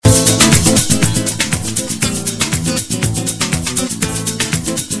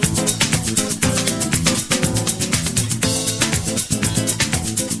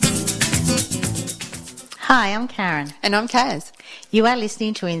Hi, I'm Karen. And I'm Kaz. You are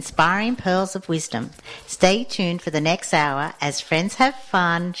listening to Inspiring Pearls of Wisdom. Stay tuned for the next hour as friends have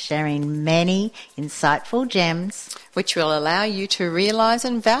fun sharing many insightful gems, which will allow you to realise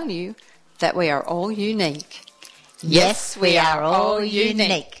and value that we are all unique. Yes, we are all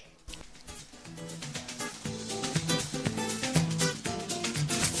unique.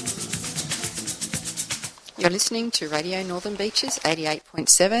 You're listening to Radio Northern Beaches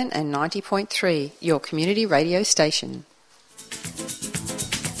 88.7 and 90.3, your community radio station.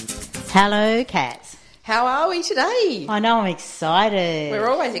 Hello, Kaz. How are we today? I know, I'm excited. We're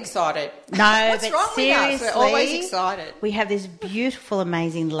always excited. No, What's but wrong seriously, with us? We're always excited. We have this beautiful,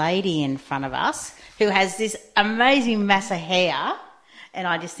 amazing lady in front of us who has this amazing mass of hair, and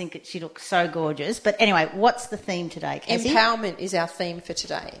I just think that she looks so gorgeous. But anyway, what's the theme today, Cassie? Empowerment is our theme for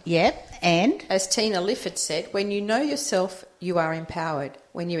today. Yep, and? As Tina Lifford said, when you know yourself, you are empowered.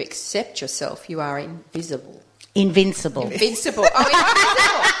 When you accept yourself, you are invisible. Invincible. Invincible. Oh,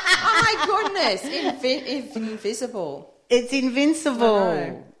 invisible. Oh, my goodness. Invisible. It's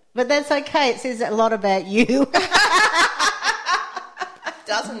invincible. But that's okay. It says a lot about you.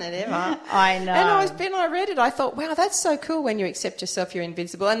 Doesn't it ever? I know. And when I read it, I thought, wow, that's so cool. When you accept yourself, you're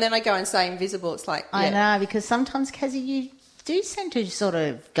invincible. And then I go and say invisible. It's like, yeah. I know, because sometimes, Cassie, you do tend to sort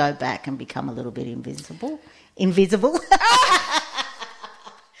of go back and become a little bit invisible. Invisible?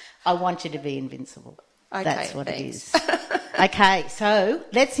 I want you to be invincible. Okay, that's what thanks. it is. Okay, so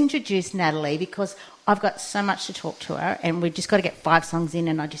let's introduce Natalie, because I've got so much to talk to her and we've just got to get 5 songs in,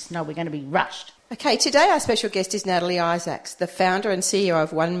 and I just know we're going to be rushed. Okay, today our special guest is Natalie Isaacs, the founder and CEO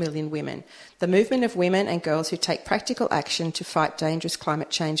of 1 Million Women, the movement of women and girls who take practical action to fight dangerous climate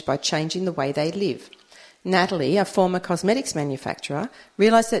change by changing the way they live. Natalie, a former cosmetics manufacturer,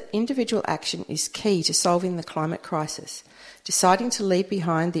 realised that individual action is key to solving the climate crisis. Deciding to leave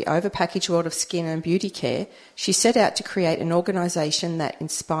behind the overpackaged world of skin and beauty care, she set out to create an organisation that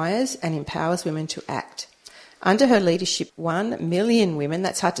inspires and empowers women to act. Under her leadership, 1 million women,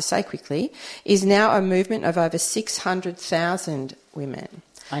 that's hard to say quickly, is now a movement of over 600,000 women.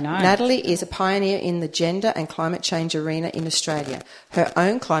 I know. Natalie is a pioneer in the gender and climate change arena in Australia. Her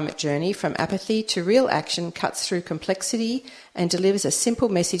own climate journey from apathy to real action cuts through complexity and delivers a simple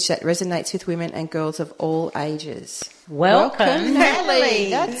message that resonates with women and girls of all ages. Welcome, Natalie.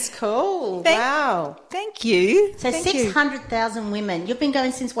 That's cool. Wow. Thank you. So 600,000 women. You've been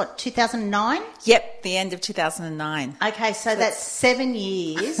going since, what, 2009? Yep, the end of 2009. Okay, so that's 7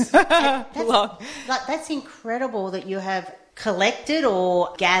 years. That's incredible that you have collected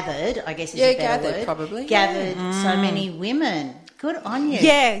or gathered, I guess is a better word. Probably. Gathered so many women. Good on you.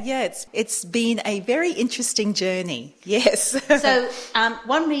 Yeah, it's been a very interesting journey. Yes. So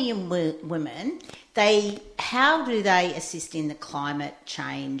 1 million women, how do they assist in the climate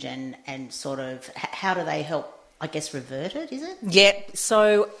change and sort of how do they help, I guess, revert it, is it? Yeah.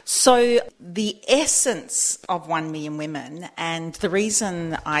 So the essence of 1 Million Women, and the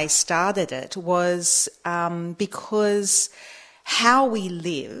reason I started it was because how we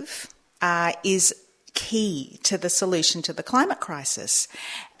live is key to the solution to the climate crisis.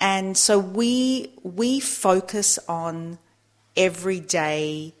 And so we focus on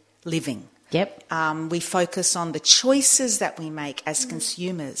everyday living. Yep. We focus on the choices that we make as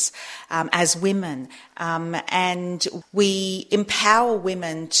consumers, as women, and we empower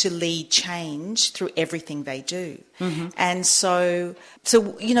women to lead change through everything they do. Mm-hmm. And so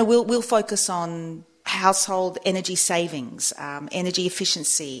we'll focus on household energy savings, energy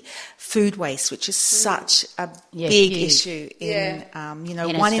efficiency, food waste, which is such a big issue in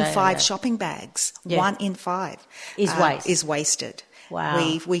 1 in 5 shopping bags. 1 in 5 is wasted.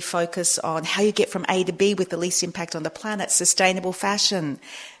 Wow. We focus on how you get from A to B with the least impact on the planet, sustainable fashion.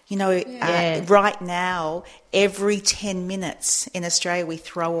 Right now, every 10 minutes in Australia, we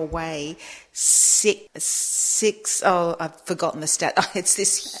throw away I've forgotten the stat. It's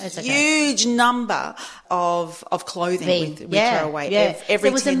this huge number of clothing we throw away every 10 minutes.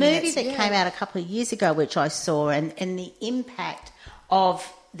 There was a movie that came out a couple of years ago, which I saw, and the impact of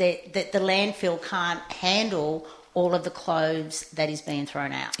that the landfill can't handle all of the clothes that is being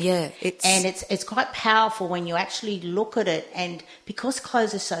thrown out. Yeah. It's quite powerful when you actually look at it, and because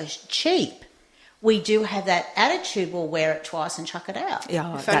clothes are so cheap, we do have that attitude, we'll wear it twice and chuck it out.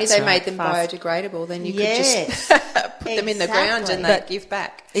 Yeah, if only they made them biodegradable, then you could just put them in the ground and they'd give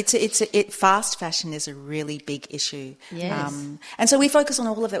back. Fast fashion is a really big issue. Yes. And so we focus on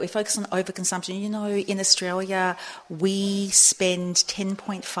all of that. We focus on overconsumption. In Australia, we spend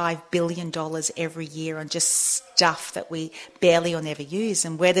 $10.5 billion every year on just stuff that we barely or never use.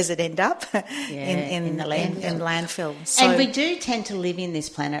 And where does it end up? In the landfill. In landfill. So, and we do tend to live in this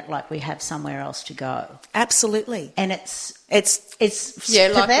planet like we have somewhere else to to go. Absolutely. And it's like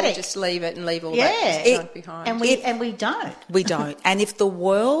pathetic. we'll just leave it and leave all that junk behind. And we don't. We don't. And if the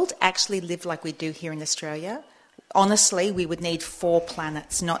world actually lived like we do here in Australia, honestly, we would need 4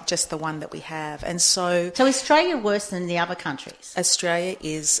 planets, not just the one that we have. And so Australia worse than the other countries? Australia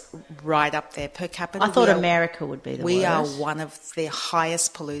is right up there per capita. I thought America would be the worst. We are one of the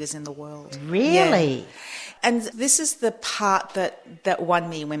highest polluters in the world. Really? Yeah. And this is the part that 1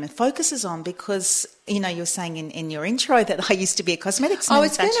 Million Women focuses on, because, you know, you were saying in your intro that I used to be a cosmetics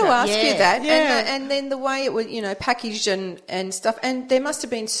manufacturer. I was going to ask you that. Yeah. And then the way it was, you know, packaged and stuff. And there must have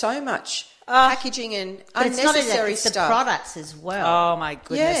been so much packaging and unnecessary it's stuff. the products as well. Oh, my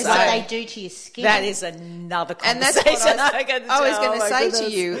goodness. Yes. What they do to your skin. That is another And that's conversation. what I was going to say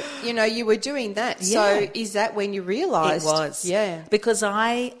to you. You know, you were doing that. Yeah. So is that when you realised? It was. Yeah. Because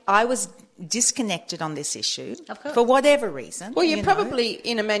I was disconnected on this issue Of course. for whatever reason. Well, you're you probably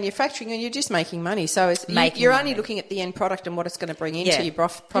in a manufacturing and you're just making money. So you're only looking at the end product and what it's going to bring into you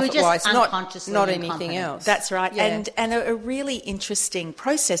profit-wise, not anything else. That's right. Yeah. And a really interesting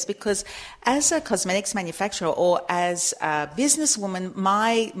process, because as a cosmetics manufacturer or as a businesswoman,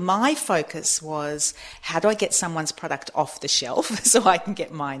 my focus was, how do I get someone's product off the shelf so I can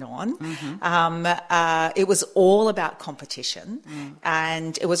get mine on? Mm-hmm. It was all about competition,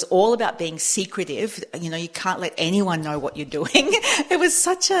 and it was all about being secretive. You know, you can't let anyone know what you're doing. It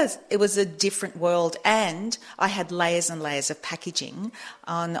was a different world, and I had layers and layers of packaging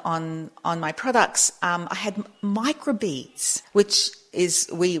on my products. I had microbeads, which is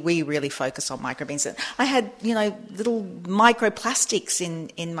we really focus on microbeads. I had, you know, little microplastics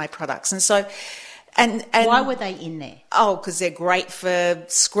in my products, and so. And why were they in there? Oh, because they're great for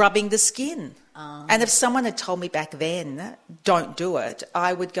scrubbing the skin. And if someone had told me back then, don't do it,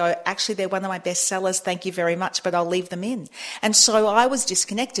 I would go, actually, they're one of my best sellers, thank you very much, but I'll leave them in. And so I was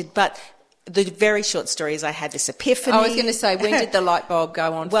disconnected. But the very short story is I had this epiphany. I was going to say, when did the light bulb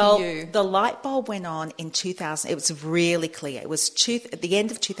go on for you? Well, the light bulb went on in 2000. It was really clear. It was at the end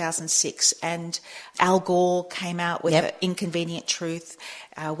of 2006, and Al Gore came out with An Inconvenient Truth.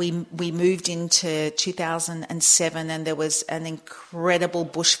 We moved into 2007, and there was an incredible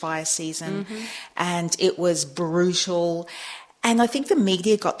bushfire season, and it was brutal. And I think the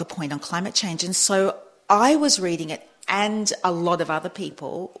media got the point on climate change, and so I was reading it, and a lot of other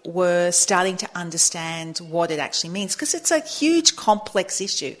people were starting to understand what it actually means, because it's a huge, complex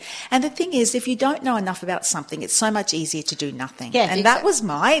issue. And the thing is, if you don't know enough about something, it's so much easier to do nothing. Yeah, and that was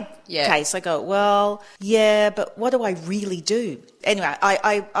my case. I go, well, yeah, but what do I really do? Anyway,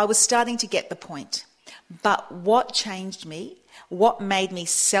 I was starting to get the point. But what changed me, what made me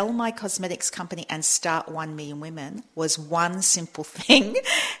sell my cosmetics company and start 1 Million Women, was one simple thing.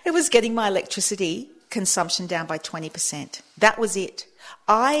 It was getting my electricity consumption down by 20%. That was it.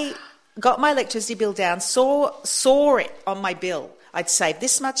 I got my electricity bill down, saw it on my bill. I'd save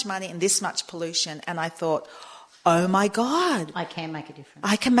this much money and this much pollution, and I thought, oh my God. I can make a difference.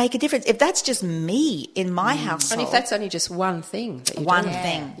 I can make a difference. If that's just me in my household. And if that's only just one thing that you do. One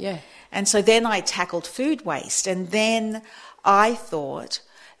thing. Yeah. And so then I tackled food waste, and then I thought,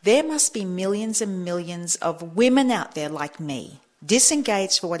 there must be millions and millions of women out there like me,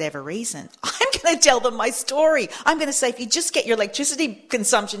 disengaged for whatever reason. I'm going to tell them my story. I'm going to say, if you just get your electricity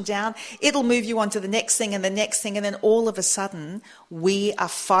consumption down, it'll move you on to the next thing and the next thing. And then all of a sudden, we are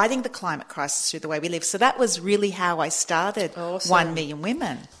fighting the climate crisis through the way we live. So that was really how I started 1 Million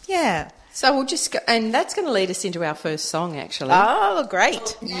Women. Yeah. So we'll just go, and that's going to lead us into our first song, actually. Oh,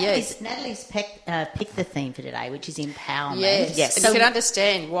 great. Natalie's picked the theme for today, which is empowerment. Yes. And So you can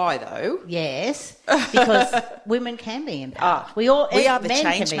understand why, though. Yes, because women can be empowered. We are the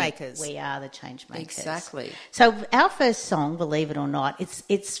change makers. We are the change makers. Exactly. So our first song, believe it or not,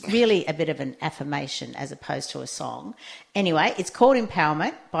 it's really a bit of an affirmation as opposed to a song. Anyway, it's called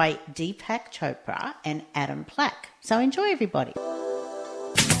Empowerment by Deepak Chopra and Adam Plack. So enjoy, everybody.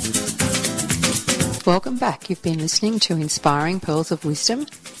 Welcome back. You've been listening to Inspiring Pearls of Wisdom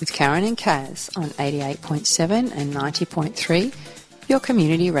with Karen and Kaz on 88.7 and 90.3, your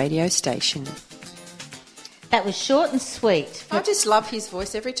community radio station. That was short and sweet. I just love his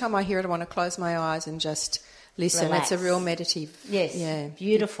voice. Every time I hear it, I want to close my eyes and just listen. Relax. It's a real meditative. Yes, yeah.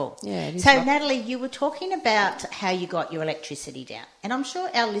 beautiful. Yeah, it is. So, Natalie, you were talking about how you got your electricity down, and I'm sure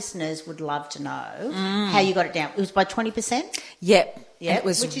our listeners would love to know how you got it down. It was by 20%? Yep. Yeah, it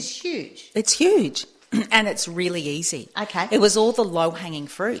was, which is huge. It's huge. And it's really easy. Okay. It was all the low-hanging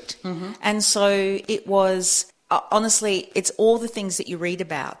fruit. Mm-hmm. And so it was, honestly, it's all the things that you read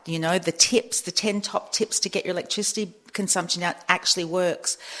about, you know, the tips, the 10 top tips to get your electricity consumption down actually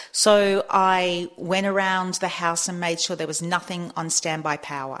works. So I went around the house and made sure there was nothing on standby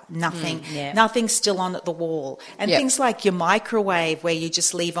power, nothing still on at the wall. And things like your microwave where you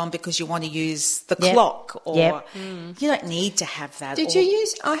just leave on because you want to use the clock, or you don't need to have that. Did you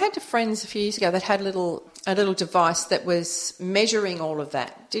use, I had friends a few years ago that had a little device that was measuring all of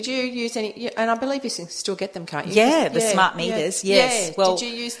that. Did you use any, and I believe you can still get them, can't you? Yeah, the smart meters, yes. Yeah. Well, did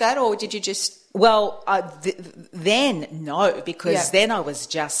you use that, or did you just... Well, then no, because then I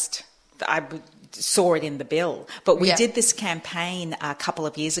saw it in the bill. But we did this campaign a couple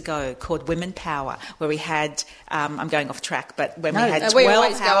of years ago called Women Power, where we had, I'm going off track, but when we had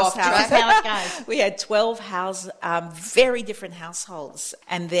 12 households, we had 12 very different households,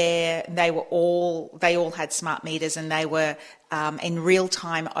 and they all had smart meters, and they were in real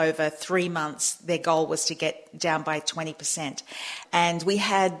time over 3 months. Their goal was to get down by 20%. And we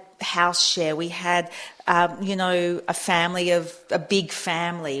had house share. We had, a big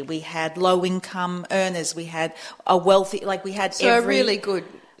family. We had low income earners. We had a wealthy, we had so a really good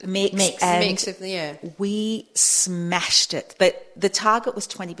mix of we smashed it. The target was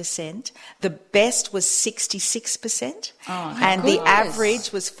 20%. The best was 66%. And the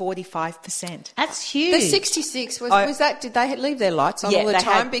average was 45%. That's huge. The 66 was that? Did they leave their lights on all the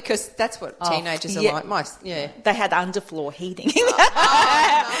time? Because that's what teenagers are like. They had underfloor heating.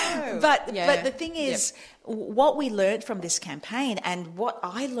 No. But the thing is, what we learned from this campaign, and what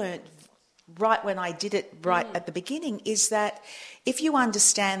I learned right when I did it at the beginning, is that if you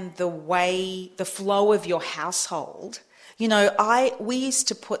understand the flow of your household, we used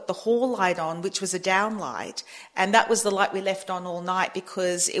to put the hall light on, which was a down light, and that was the light we left on all night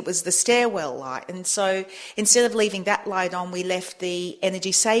because it was the stairwell light. And so instead of leaving that light on, we left the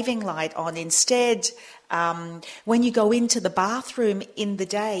energy saving light on instead. When you go into the bathroom in the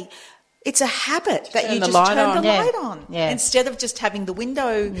day, it's a habit that you just turn the light on instead of just having the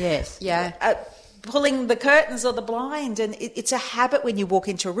window. Pulling the curtains or the blind, and it's a habit. When you walk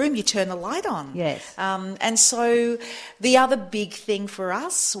into a room, you turn the light on. And so the other big thing for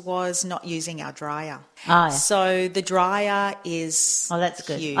us was not using our dryer. So the dryer is that's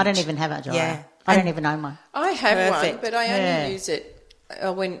good. huge. I don't even have a dryer. I don't even own one. I have one, but I only use it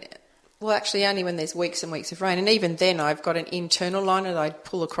only when there's weeks and weeks of rain, and even then I've got an internal liner that I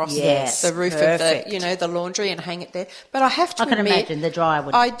pull across the roof of the laundry and hang it there. But I have to admit, I can imagine the dryer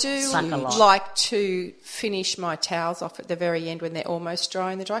would I do suck a lot. like to finish my towels off at the very end when they're almost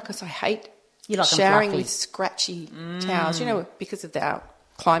dry in the dryer, because I hate showering with scratchy towels. Because of our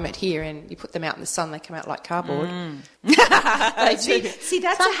climate here, and you put them out in the sun, they come out like cardboard. They do. See,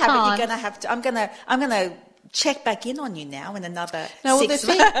 that's a habit you're going to have to. I'm going to check back in on you now in another 6 months.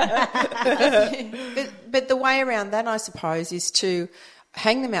 But the way around that, I suppose, is to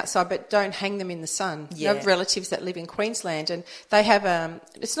hang them outside, but don't hang them in the sun. I have relatives that live in Queensland, and they have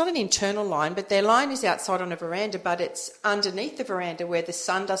it's not an internal line, but their line is outside on a veranda, but it's underneath the veranda where the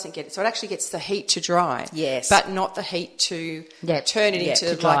sun doesn't get it. So it actually gets the heat to dry, but not the heat to turn it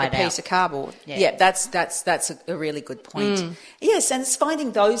into like a piece of cardboard. That's a really good point. Yes, and it's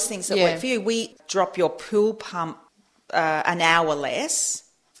finding those things that work for you. We drop your pool pump an hour less,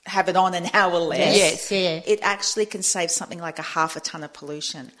 have it on an hour less. It actually can save something like a half a ton of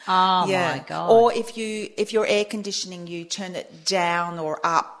pollution. My God. Or if you're air conditioning, you turn it down or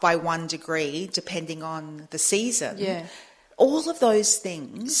up by 1 degree depending on the season. All of those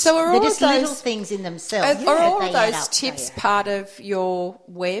things. So are they're all just of those little things in themselves. Are all of those tips part of your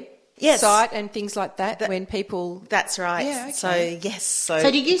web site and things like that when people... That's right. Yeah, okay.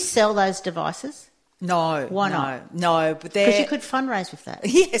 So do you sell those devices? No. Why not? No, but because you could fundraise with that.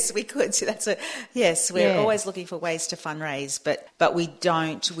 Yes, we could. So we're always looking for ways to fundraise, but we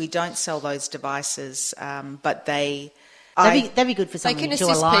don't sell those devices. But they'd be good for something to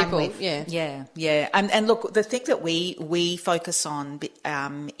assist align people. with. Yeah. And look, the thing that we focus on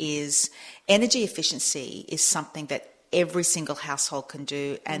is energy efficiency is something that every single household can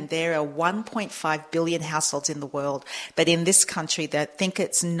do, and there are 1.5 billion households in the world, but in this country, I think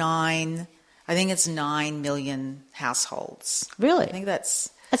it's 9 million households. Really? I think that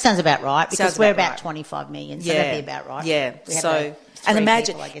sounds about right, because we're about 25 million, so that'd be about right. Yeah. So, and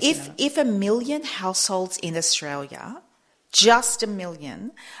imagine if 1 million households in Australia, just 1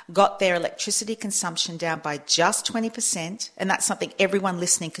 million, got their electricity consumption down by just 20%, and that's something everyone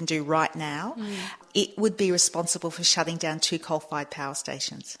listening can do right now, it would be responsible for shutting down 2 coal-fired power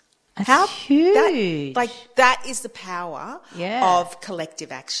stations. That's huge. That is the power of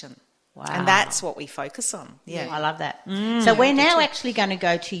collective action. Wow. And that's what we focus on. Yeah. I love that. So we're now actually going to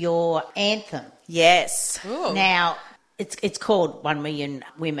go to your anthem. Yes. Ooh. Now, It's called 1 Million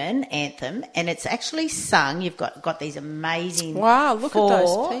Women Anthem, and it's actually sung. You've got these amazing Look at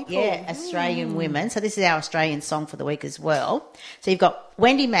those people. Australian women. So this is our Australian song for the week as well. So you've got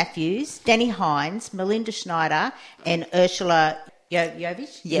Wendy Matthews, Danny Hines, Melinda Schneider, and Ursula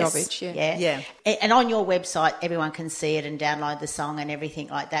Jovich? Yes. Jovich, Yeah. And on your website, everyone can see it and download the song and everything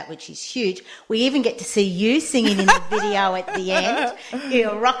like that, which is huge. We even get to see you singing in the video at the end.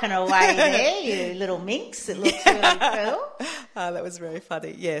 You're rocking away there, you little minx. It looks really cool. Oh, that was very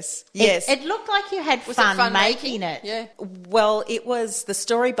funny. Yes. It looked like you had fun making it. Yeah. Well, it was, the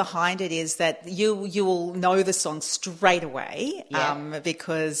story behind it is that you will know the song straight away,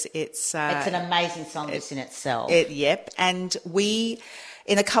 because it's an amazing song just in itself. And we,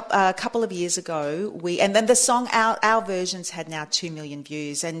 in a couple of years ago, and then the song, our versions had now 2 million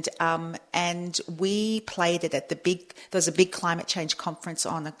views, and we played it at there was a big climate change conference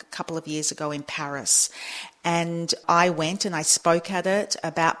on a couple of years ago in Paris, and I went and I spoke at it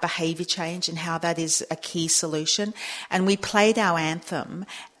about behaviour change and how that is a key solution, and we played our anthem,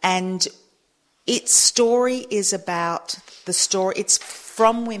 and its story is about it's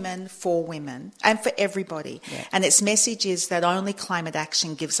from women, for women, and for everybody. Yeah. And its message is that only climate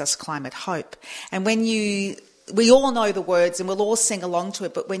action gives us climate hope. And we all know the words and we'll all sing along to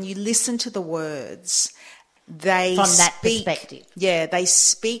it, but when you listen to the words, they from that perspective. Yeah, they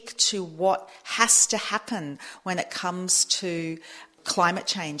speak to what has to happen when it comes to climate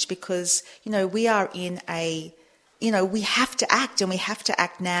change, because, we are in we have to act, and we have to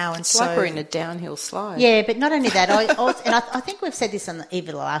act now. And it's like we're in a downhill slide. Yeah, but not only that, I think we've said this on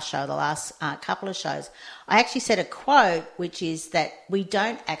either the last show, the last couple of shows. I actually said a quote, which is that we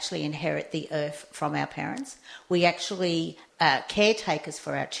don't actually inherit the earth from our parents. We actually caretakers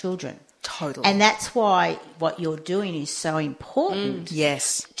for our children. Totally. And that's why what you're doing is so important.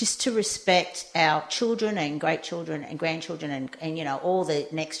 Yes. Just to respect our children and great-children and grandchildren and all the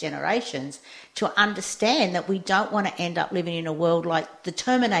next generations, to understand that we don't want to end up living in a world like the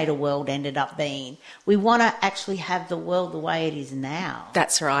Terminator world ended up being. We want to actually have the world the way it is now.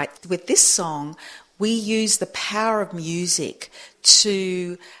 That's right. With this song, we use the power of music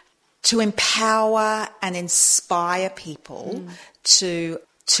to empower and inspire people to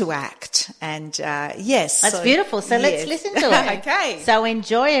act. And yes. That's beautiful. So let's listen to it. Okay. So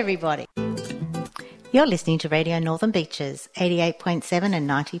enjoy, everybody. You're listening to Radio Northern Beaches, 88.7 and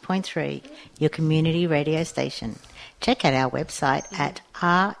 90.3, your community radio station. Check out our website at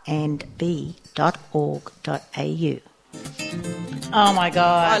rnb.org.au. Oh my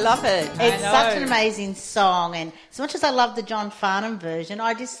God. I love it. It's such an amazing song, and as much as I love the John Farnham version,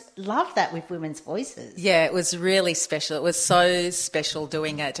 I just love that with women's voices. Yeah, it was really special. It was so special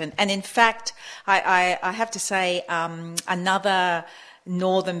doing it. And in fact, I have to say, another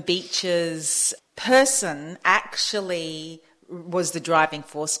Northern Beaches person actually was the driving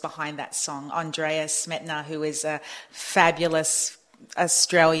force behind that song, Andreas Smetna, who is a fabulous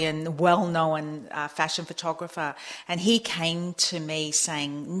Australian, well-known fashion photographer, and he came to me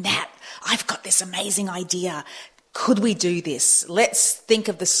saying, Nat, I've got this amazing idea. Could we do this? Let's think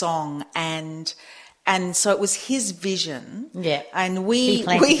of the song. And so it was his vision. Yeah. And he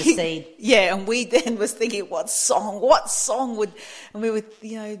planted the seed. Yeah, and we then was thinking, what song would, and we were,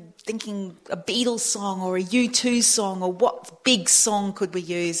 thinking a Beatles song or a U2 song, or what big song could we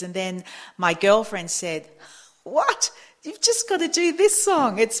use? And then my girlfriend said, what? You've just got to do this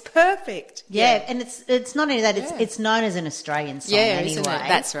song. It's perfect. Yeah, and it's not only that, it's known as an Australian song anyway. Isn't it?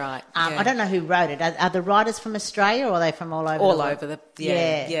 That's right. I don't know who wrote it. Are the writers from Australia, or are they from all over? All over the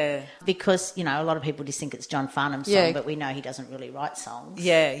yeah. Because, a lot of people just think it's John Farnham's song, but we know he doesn't really write songs.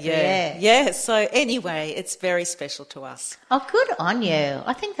 Yeah. So anyway, it's very special to us. Oh, good on you.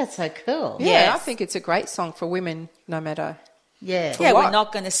 I think that's so cool. Yeah, yes. I think it's a great song for women, no matter. Yeah. We're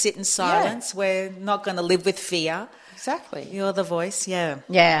not going to sit in silence. Yeah. We're not going to live with fear. Exactly. You're the voice, yeah.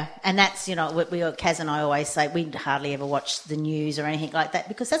 Yeah, and that's, Kaz and I always say we hardly ever watch the news or anything like that,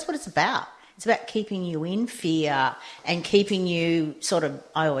 because that's what it's about. It's about keeping you in fear and keeping you sort of,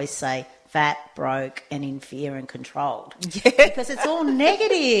 I always say, fat, broke, and in fear and controlled. Yeah. Because it's all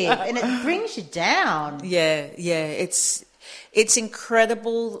negative and it brings you down. Yeah. It's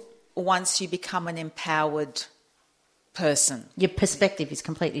incredible once you become an empowered person. Your perspective is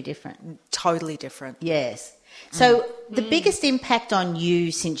completely different. Totally different. Yes. So the biggest impact on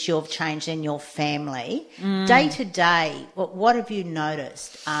you since you've changed in your family, day to day, what have you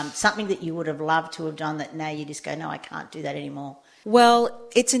noticed? Something that you would have loved to have done that now you just go, no, I can't do that anymore. Well,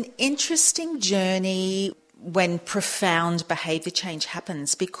 it's an interesting journey when profound behaviour change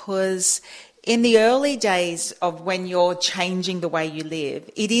happens, because in the early days of when you're changing the way you live,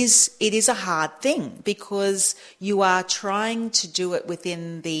 it is a hard thing because you are trying to do it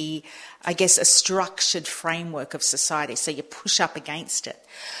within the, I guess, a structured framework of society. So you push up against it.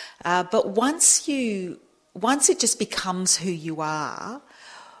 But once it just becomes who you are,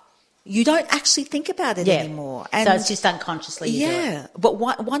 you don't actually think about it anymore. And so it's just unconsciously you do it. But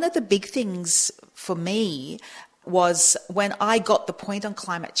one of the big things for me was when I got the point on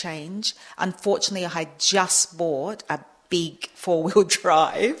climate change, unfortunately I had just bought a big 4-wheel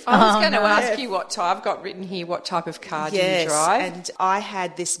drive. I was going to ask you I've got written here, what type of car do you drive? And I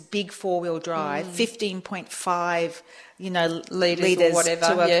had this big 4-wheel drive, 15.5 litres or whatever,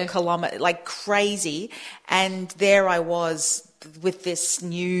 to a kilometre, like crazy. And there I was with this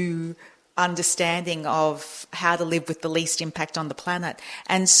new understanding of how to live with the least impact on the planet.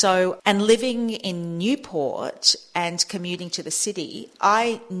 And living in Newport and commuting to the city,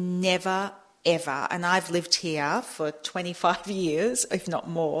 I never ever, and I've lived here for 25 years, if not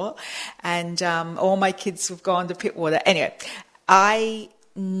more, and all my kids have gone to Pittwater. Anyway, I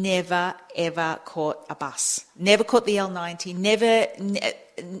never ever caught a bus, never caught the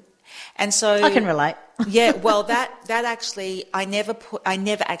L90, and so I can relate. Yeah, well, that actually, I never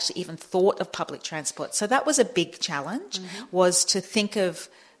actually even thought of public transport. So that was a big challenge, was to think of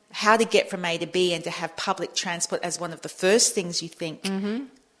how to get from A to B and to have public transport as one of the first things you think,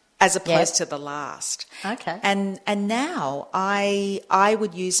 as opposed to the last. Okay. And now I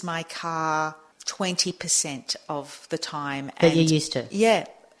would use my car 20% of the time. That you're used to. Yeah.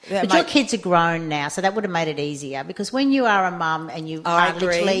 But your kids are grown now, so that would have made it easier, because when you are a mum and you are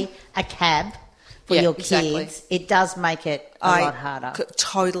literally a cab for your kids, it does make it a lot harder.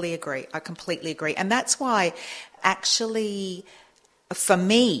 Totally agree. I completely agree. And that's why actually for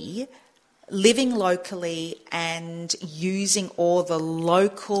me, living locally and using all the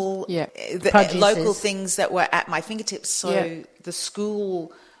local local things that were at my fingertips. So the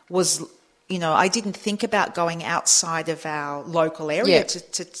school was, I didn't think about going outside of our local area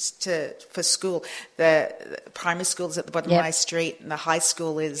for school. The primary school is at the bottom of my street, and the high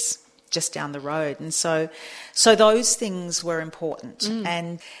school is just down the road. And so those things were important.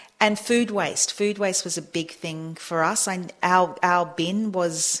 And food waste. Food waste was a big thing for us. Our bin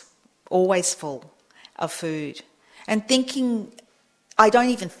was always full of food. And I don't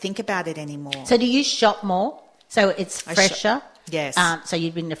even think about it anymore. So do you shop more? So it's fresher? Yes. So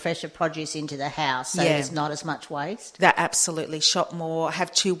you bring the fresher produce into the house, so there's not as much waste? That absolutely. Shop more,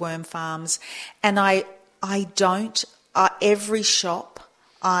 have 2 worm farms. And I don't, every shop,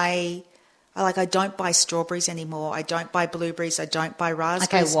 I don't buy strawberries anymore. I don't buy blueberries. I don't buy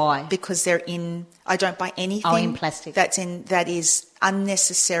raspberries. Okay, why? Because I don't buy anything in plastic. that is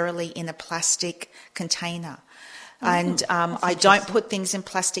unnecessarily in a plastic container. And I don't put things in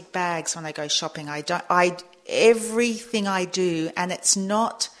plastic bags when I go shopping. Everything I do, and it's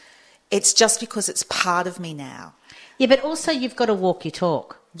just because it's part of me now. Yeah, but also you've got to walk your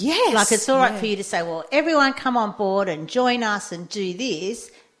talk. Yes. Like, it's all right for you to say, well, everyone come on board and join us and do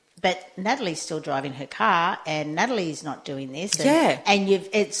this, but Natalie's still driving her car and Natalie's not doing this. And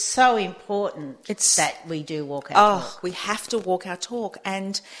it's so important that we do walk our talk. Oh, we have to walk our talk.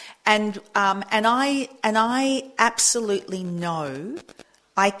 And I absolutely know,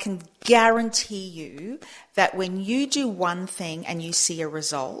 I can guarantee you that when you do one thing and you see a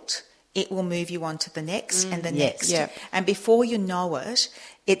result, it will move you on to the next and the next. Yeah. And before you know it,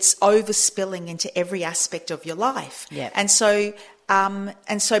 it's overspilling into every aspect of your life. Yeah. And so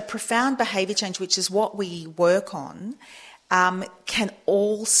profound behaviour change, which is what we work on, can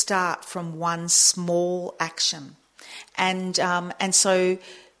all start from one small action. And so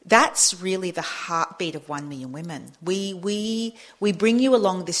that's really the heartbeat of 1 Million Women. We bring you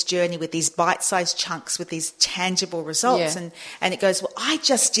along this journey with these bite-sized chunks, with these tangible results. Yeah. And it goes, well, I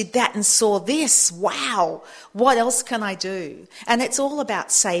just did that and saw this. Wow. What else can I do? And it's all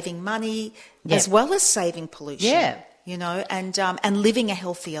about saving money as well as saving pollution. Yeah. And living a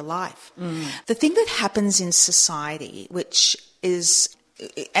healthier life. The thing that happens in society, which is,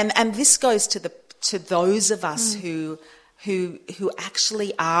 and this goes to those of us who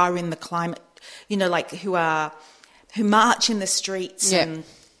actually are in the climate, who march in the streets and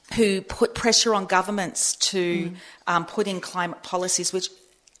who put pressure on governments to put in climate policies, which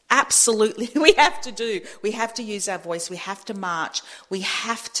absolutely we have to do. We have to use our voice. We have to march. We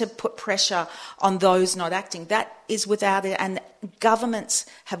have to put pressure on those not acting. That is without it. And governments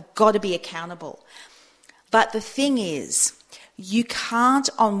have got to be accountable. But the thing is, you can't,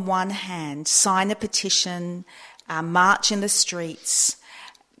 on one hand, sign a petition, march in the streets,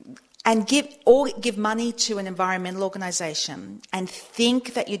 and give money to an environmental organisation and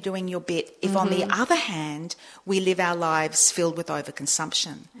think that you're doing your bit if on the other hand we live our lives filled with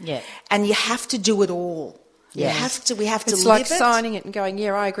overconsumption. Yeah. And you have to do it all. Yeah. We have to It's live like it. signing it and going,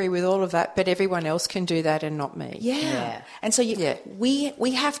 yeah, I agree with all of that, but everyone else can do that and not me. Yeah. And so Yeah. we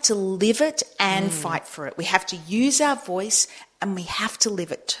have to live it and fight for it. We have to use our voice and we have to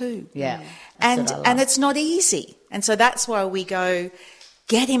live it too. Yeah. And That's what I love. it's not easy. And so that's why we go,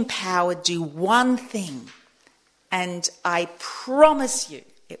 get empowered, do one thing, and I promise you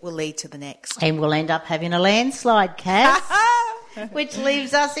it will lead to the next. And we'll end up having a landslide, Cass, which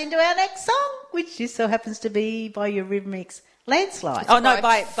leaves us into our next song, which just so happens to be by Eurythmics, Landslide. Oh, no,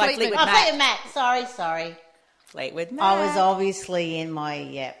 by Fleetwood Fleetwood Oh, Mac. Fleetwood Mac. Sorry. Fleetwood Mac. I was obviously in my,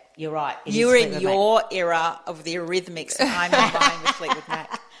 yeah, you're right. It You is were in Fleetwood Mac. your era of the Eurythmics, and I'm in mine with Fleetwood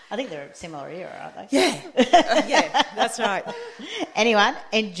Mac. I think they're a similar era, aren't they? Yeah, yeah, that's right. Anyway,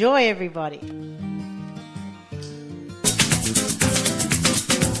 enjoy, everybody.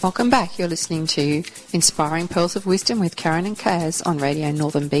 Welcome back. You're listening to Inspiring Pearls of Wisdom with Karen and Kaz on Radio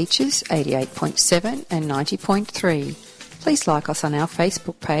Northern Beaches 88.7 and 90.3. Please like us on our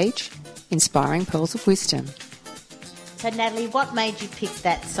Facebook page, Inspiring Pearls of Wisdom. So, Natalie, what made you pick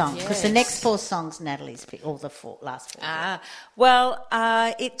that song? Because the Yes. next four songs Natalie's picked, all the last four. Well,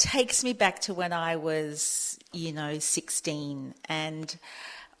 it takes me back to when I was, 16 and,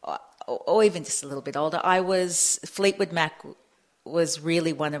 or even just a little bit older. Fleetwood Mac was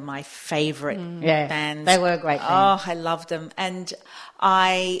really one of my favourite bands. They were a great band. Oh, I loved them. And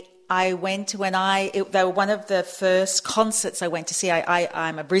I went they were one of the first concerts I went to see.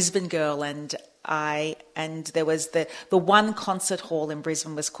 I'm a Brisbane girl, and there was the one concert hall in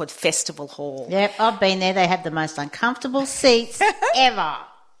Brisbane was called Festival Hall. Yep, I've been there. They have the most uncomfortable seats ever.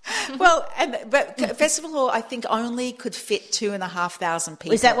 Well, but Festival Hall I think only could fit 2,500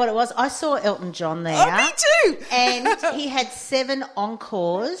 people. Is that what it was? I saw Elton John there. Oh, me too. And he had 7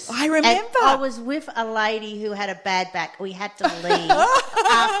 encores. I remember. And I was with a lady who had a bad back. We had to leave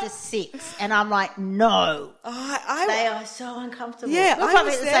after 6. And I'm like, no. They are so uncomfortable. Yeah, we're I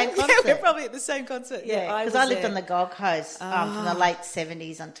probably was at the there. same concert. Yeah, we're probably at the same concert. Yeah, because I lived on the Gold Coast from the late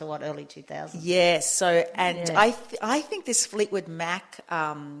 70s until early 2000s. Yes. So, and Yeah. I think this Fleetwood Mac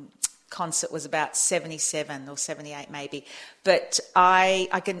concert was about 77 or 78 maybe. But I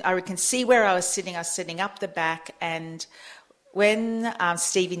can see where I was sitting. I was sitting up the back, and when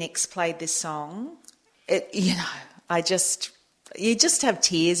Stevie Nicks played this song, you just have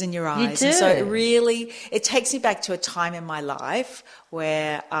tears in your eyes. do. And so it takes me back to a time in my life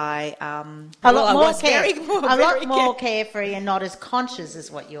where I was very more carefree and not as conscious as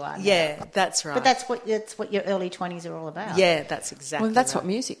what you are now. Yeah, that's right. But that's what your early 20s are all about. Yeah, that's exactly Well, that's right. what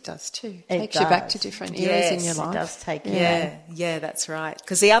music does too. It Takes you back does. to different eras in your Yes, life. It does take you. Yeah, that's right.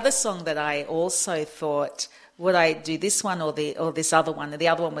 Because the other song that I also thought, would I do this one or this other one? The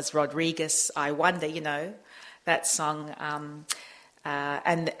other one was Rodriguez, I Wonder, that song.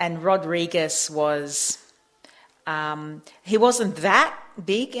 And Rodriguez was, he wasn't that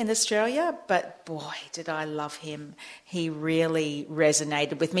big in Australia, but boy, did I love him. He really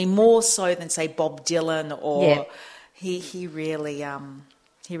resonated with me, more so than, say, Bob Dylan or he really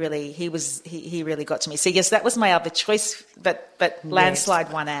got to me. So yes, that was my other choice, but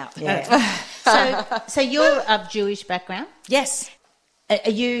Landslide won out. Yeah. So you're of Jewish background? Yes. Are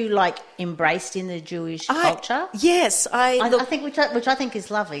you embraced in the Jewish culture? Yes, I think which I think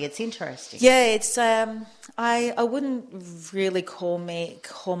is lovely. It's interesting. Yeah, it's I wouldn't really call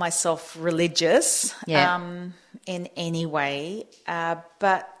myself religious in any way,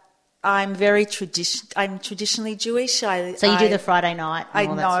 but I'm very I'm traditionally Jewish. So you do the Friday night. And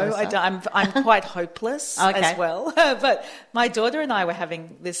all that sort of stuff? I'm quite hopeless as well. But my daughter and I were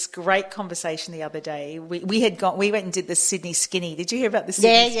having this great conversation the other day. We went and did the Sydney Skinny. Did you hear about the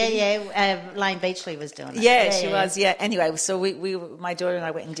Sydney Skinny? Yeah. Lane Beachley was doing it. Yeah, she was. Yeah. Anyway, so my daughter and I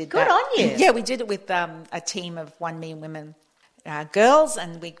went and did that. Good on you. Yeah, we did it with a team of 1 Million Women. Girls,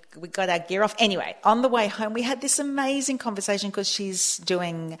 and we got our gear off. Anyway, on the way home, we had this amazing conversation because she's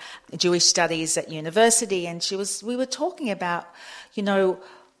doing Jewish studies at university, and we were talking about,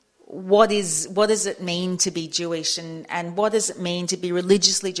 what does it mean to be Jewish, and what does it mean to be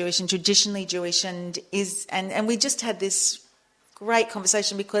religiously Jewish and traditionally Jewish, and we just had this great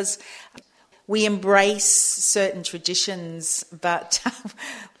conversation because we embrace certain traditions, but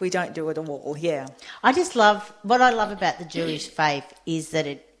we don't do it all. Yeah. What I love about the Jewish faith is that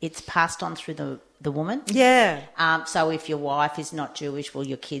it's passed on through the woman. Yeah. So if your wife is not Jewish, well,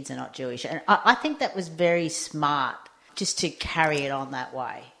 your kids are not Jewish. And I think that was very smart just to carry it on that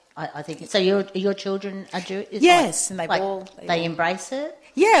way. I think so. Your children are Jewish. Yes, and they embrace it.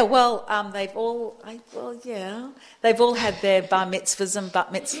 Yeah, well, they've all had their bar mitzvahs and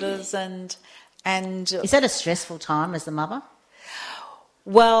bat mitzvahs and Is that a stressful time as the mother?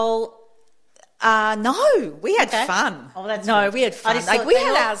 well, no, we had Okay. fun. Oh, that's no, good. we had I fun. just Like thought we they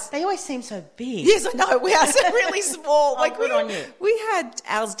had all- ours. They always seem so big. Yes, I know. We are really small. Oh, good on you. We had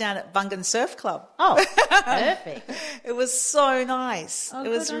ours down at Bungan Surf Club. Oh, perfect. It was so nice. Oh, it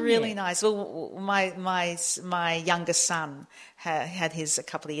was good on really you. nice. Well, my youngest son had his a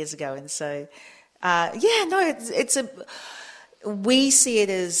couple of years ago, and so it's a. We see it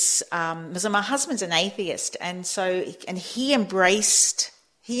as so my husband's an atheist, and he embraces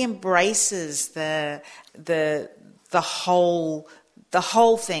the whole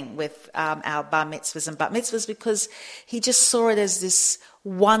thing with our bar mitzvahs and bat mitzvahs, because he just saw it as this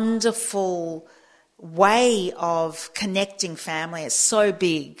wonderful way of connecting family. It's so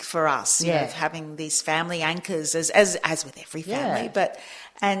big for us, you know, Yeah. of having these family anchors as with every family, Yeah. but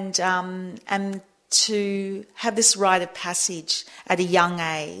and to have this rite of passage at a young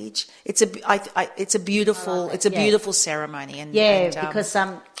age, it's a beautiful ceremony. And Because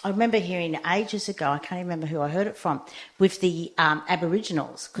I remember hearing ages ago, I can't remember who I heard it from, with the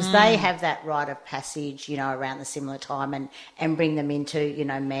Aboriginals, because they have that rite of passage, you know, around the similar time and bring them into, you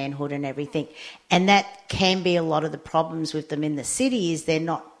know, manhood and everything. And that can be a lot of the problems with them in the city, is they're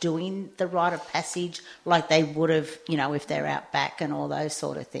not doing the rite of passage like they would have, you know, if they're out back and all those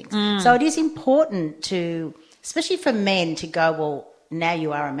sort of things. So it is important to, especially for men, to go, well, now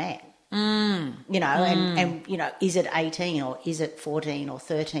you are a man. You know, and you know, is it 18 or is it 14 or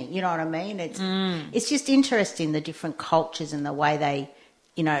 13? You know what I mean? It's just interesting, the different cultures and the way they,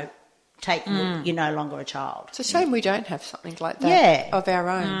 you know, take you're no longer a child. It's a shame we don't have something like that Yeah. of our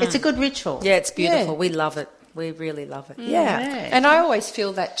own. It's a good ritual. yeah, it's beautiful. Yeah. We love it. We really love it. Yeah. Yeah. And I always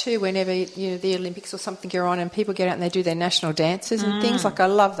feel that too whenever, you know, the Olympics or something are on and people get out and they do their national dances and things. Like I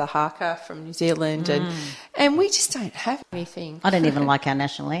love the haka from New Zealand and we just don't have anything. I don't even like our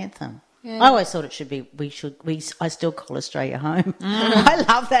national anthem. Yeah. I always thought it should be, I still call Australia home. I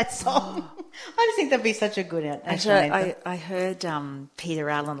love that song. I just think that'd be such a good national anthem. I heard Peter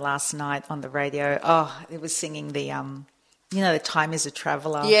Allen last night on the radio. Oh, it was singing the you know, the Time is a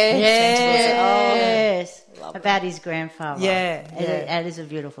Traveller. Yes, about his grandfather. Yeah, It is a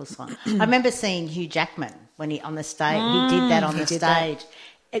beautiful song. I remember seeing Hugh Jackman when he on the stage. He did that on the stage.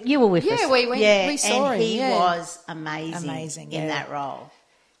 You were with us. Yeah, we saw and him, he yeah. was amazing in yeah. that role.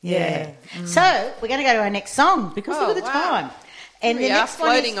 Yeah. So we're going to go to our next song because look at the wow. time. And We the are next one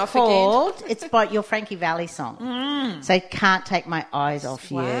floating is off called, it's by your Frankie Valli song. So Can't Take My Eyes Off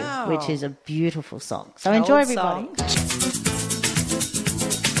Wow. You, which is a beautiful song. So enjoy, Old everybody. song.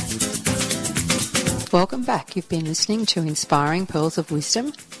 Welcome back. You've been listening to Inspiring Pearls of Wisdom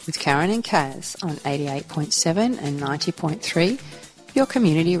with Karen and Kaz on 88.7 and 90.3, your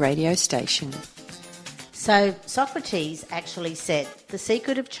community radio station. So Socrates actually said, the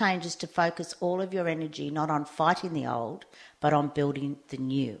secret of change is to focus all of your energy not on fighting the old, but on building the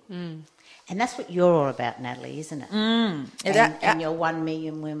new. And that's what you're all about, Natalie, isn't it? And your 1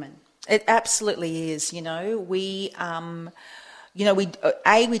 million women. It absolutely is. You know, we don't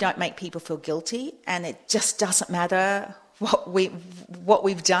make people feel guilty, and it just doesn't matter what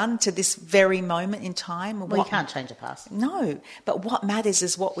we've done to this very moment in time. Well, you can't change the past. No, but what matters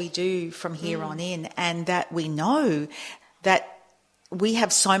is what we do from here on in, and that we know that we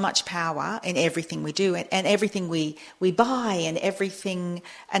have so much power in everything we do and everything we buy and everything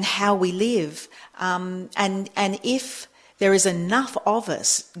and how we live. And if there is enough of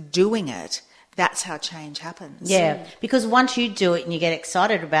us doing it, that's how change happens. Yeah, because once you do it and you get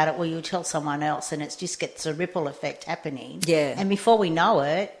excited about it, well, you tell someone else and it just gets a ripple effect happening. Yeah. And before we know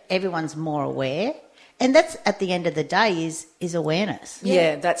it, everyone's more aware. And that's, at the end of the day, is awareness.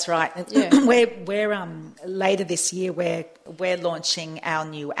 Yeah, that's right. Yeah. We're later this year we're launching our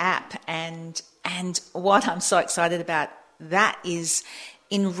new app, and what I'm so excited about that is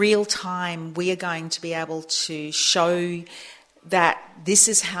in real time we are going to be able to show that this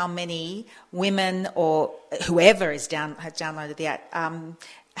is how many women or whoever has downloaded the app,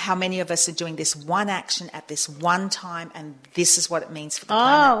 how many of us are doing this one action at this one time, and this is what it means for the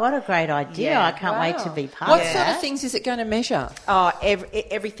planet. Oh, what a great idea. Yeah. I can't wait to be part What of sort that. of things is it going to measure? Oh,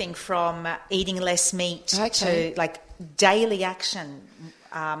 everything from eating less meat to like daily action,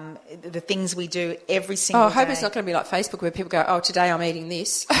 the things we do every single Oh, I hope day. it's not going to be like Facebook where people go, oh, today I'm eating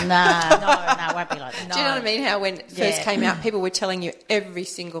this. No, it won't be like that. Do you know what I mean? How when it first came out, people were telling you every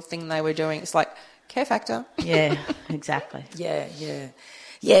single thing they were doing. It's like, care factor. Yeah, exactly. Yeah.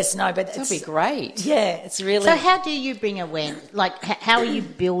 Yes, no, but That'll be great. Yeah, it's really... So how do you bring awareness? Like, how are you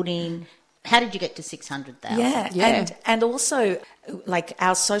building how did you get to 600,000? Yeah. And also, like,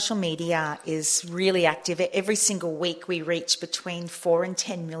 our social media is really active. Every single week we reach between 4 and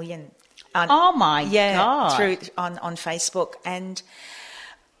 10 million. Oh my God. Through on Facebook. And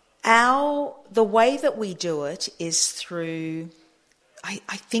the way that we do it is through, I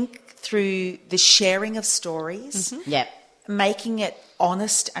think, through the sharing of stories, Yep. making it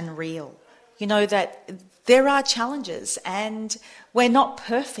honest and real. You know, that there are challenges and we're not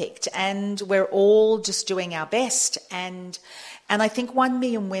perfect and we're all just doing our best. And I think 1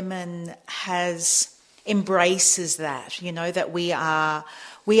 Million Women embraces that, you know, that we are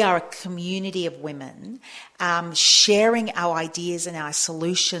a community of women sharing our ideas and our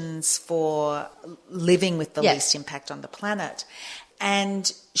solutions for living with the least impact on the planet,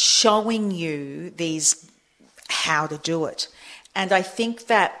 and showing you how to do it. And I think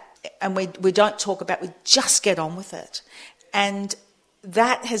that, and we don't talk about, we just get on with it. And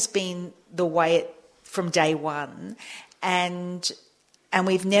that has been the way from day one. And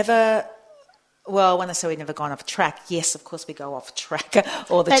we've never... Well, when I say we've never gone off track, yes, of course we go off track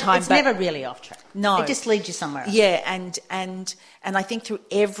all the time. It's never really off track. No. It just leads you somewhere else. Yeah, and I think through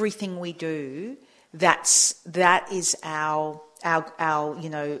everything we do, that is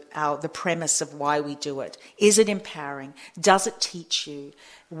the premise of why we do it. Is it empowering? Does it teach you?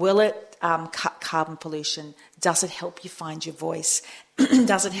 Will it cut carbon pollution? Does it help you find your voice?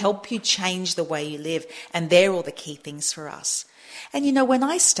 Does it help you change the way you live? And they're all the key things for us. And, you know, when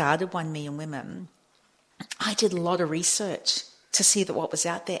I started 1 Million Women, I did a lot of research to see what was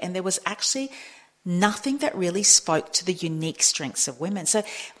out there. And there was actually nothing that really spoke to the unique strengths of women. So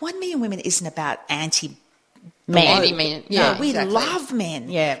 1 Million Women isn't about Anti-men. No, we exactly. love men.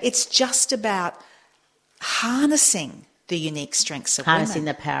 Yeah. It's just about harnessing the unique strengths of Harnessing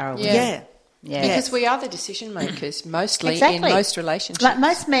women. the power of Yeah. women. Yeah. Because we are the decision makers mostly Exactly. in most relationships. Like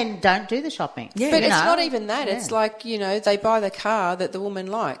most men don't do the shopping. Yeah. But you it's know. not even that. Yeah. It's like, you know, they buy the car that the woman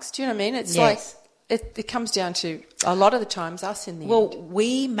likes. Do you know what I mean? It's Yes. like it comes down to a lot of the times us in the Well, end.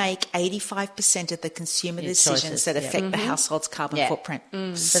 we make 85% of the consumer decisions choices, that yeah. affect the household's carbon Yeah. footprint.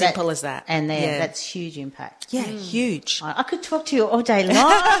 So Simple as that. And yeah. that's huge impact. Yeah, huge. I could talk to you all day long.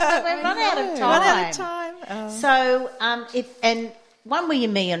 We're run out of time. Run out of time. So, 1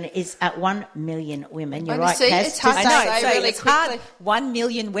 million is at 1 million women. You're And you right, see, Cass. it's hard I to know, say so really it's hard. quickly. 1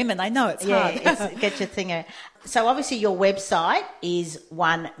 million women. I know it's Yeah, hard. get your thing out. So obviously your website is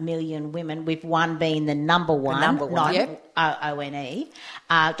 1 Million Women, with one being the number one, number one. not Yep. ONE,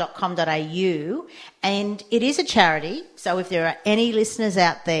 .com.au. And it is a charity. So if there are any listeners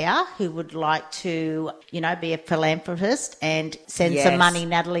out there who would like to, you know, be a philanthropist and send some Yes. money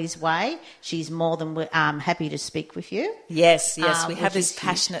Natalie's way, she's more than happy to speak with you. Yes. We have which this is huge.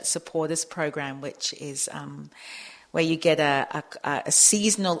 Passionate Supporters program, which is where you get a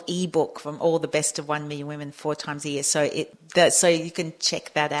seasonal ebook from all the best of 1 Million Women 4 times a year. So so you can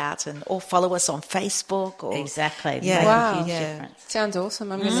check that out or follow us on Facebook. Or Exactly. Yeah. Make Wow. a huge Yeah. difference. Sounds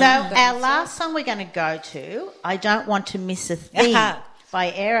awesome. I'm gonna So look that our up. last song we're going to go to, I Don't Want to Miss a Thing,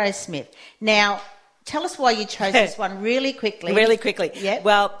 by Aerosmith. Now, tell us why you chose this one really quickly. Really quickly. Yep.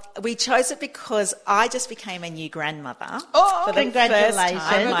 Well, we chose it because I just became a new grandmother. Oh, for the congratulations. first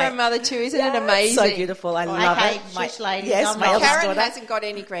time. I'm a grandmother too. Isn't it Yeah, amazing? So beautiful. I love Okay, it. shush, ladies, Yes, I'm my not- eldest Karen daughter. hasn't got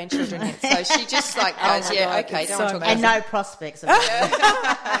any grandchildren yet, so she just like goes, my yeah, God, okay, it's don't so want to talk And about no prospects of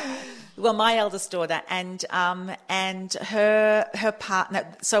that. Well, my eldest daughter and her partner.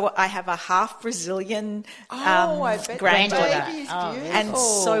 So I have a half Brazilian I bet granddaughter. the baby is Oh, beautiful. And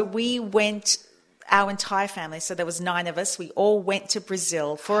so we went, our entire family, so there was 9 of us, we all went to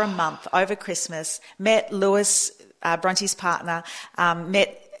Brazil for a month over Christmas, met Lewis, Bronte's partner,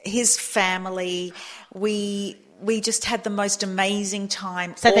 met his family. We just had the most amazing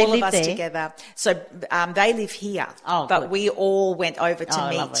time, So they all of live us there? together. So they live here, Oh, but good. we all went over to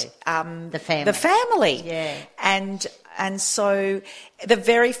meet lovely. The family. The family. Yeah. And so the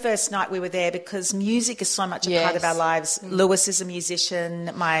very first night we were there, because music is so much a part of Yes. our lives. Lewis is a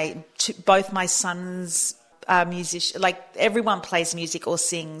musician. Both my sons are musicians. Like, everyone plays music or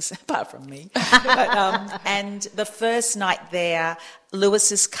sings, apart from me. And the first night there,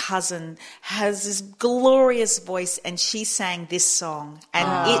 Lewis's cousin has this glorious voice, and she sang this song, and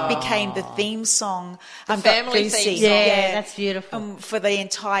it became the theme song. The family theme song. Yeah, that's beautiful. For the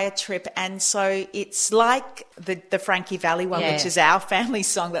entire trip. And so it's like the Frankie Valli one, Yeah. which is our family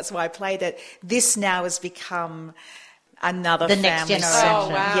song. That's why I played it. This now has become another The family next song. generation. Oh,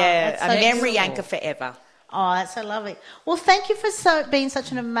 wow. Yeah, That's a so memory beautiful. anchor forever. Oh, that's so lovely. Well, thank you for being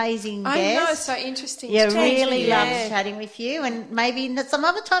such an amazing I guest. know, so interesting. Yeah, to talk to really you. loved Yeah. chatting with you, and maybe some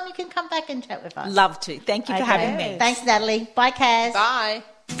other time you can come back and chat with us. Love to. Thank you for Okay. having me. Thanks, Natalie. Bye, Kaz. Bye.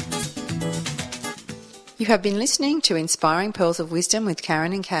 You have been listening to Inspiring Pearls of Wisdom with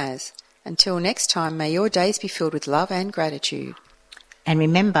Karen and Kaz. Until next time, may your days be filled with love and gratitude. And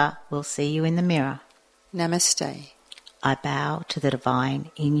remember, we'll see you in the mirror. Namaste. I bow to the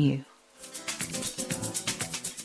divine in you.